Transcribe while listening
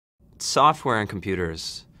software and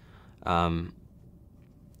computers,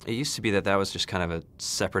 it used to be that was just kind of a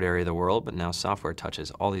separate area of the world, but now software touches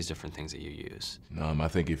all these different things that you use. I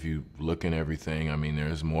think if you look in everything, I mean,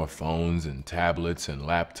 there's more phones and tablets and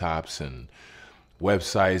laptops and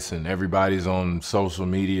websites, and everybody's on social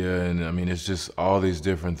media, and I mean, it's just all these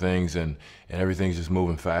different things, and everything's just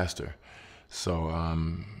moving faster. So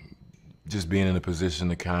just being in a position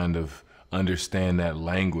to kind of understand that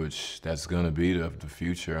language that's going to be the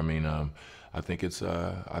future, I mean, I think it's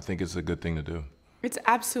a good thing to do. It's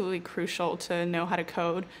absolutely crucial to know how to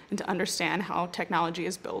code and to understand how technology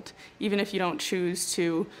is built, even if you don't choose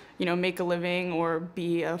to, make a living or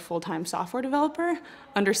be a full-time software developer.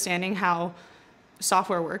 Understanding how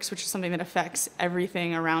software works, which is something that affects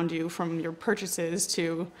everything around you, from your purchases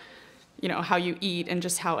to, how you eat and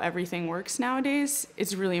just how everything works nowadays.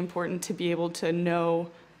 It's really important to be able to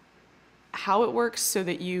know how it works so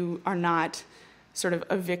that you are not sort of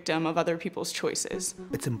a victim of other people's choices.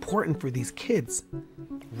 It's important for these kids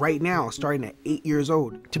right now, starting at 8 years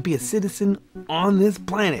old, to be a citizen on this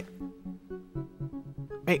planet.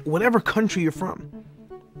 Hey, whatever country you're from,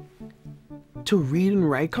 to read and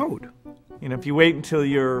write code. If you wait until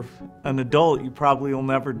you're an adult, you probably will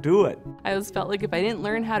never do it. I always felt like if I didn't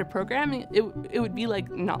learn how to program, it would be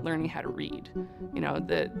like not learning how to read.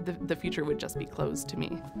 The future would just be closed to me.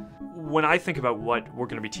 When I think about what we're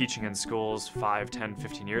going to be teaching in schools 5, 10,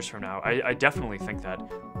 15 years from now, I definitely think that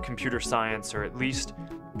computer science, or at least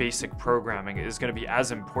basic programming, is going to be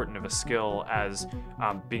as important of a skill as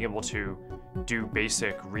being able to do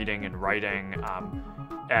basic reading and writing.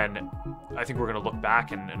 And I think we're going to look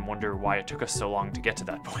back and wonder why it took us so long to get to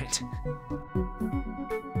that point.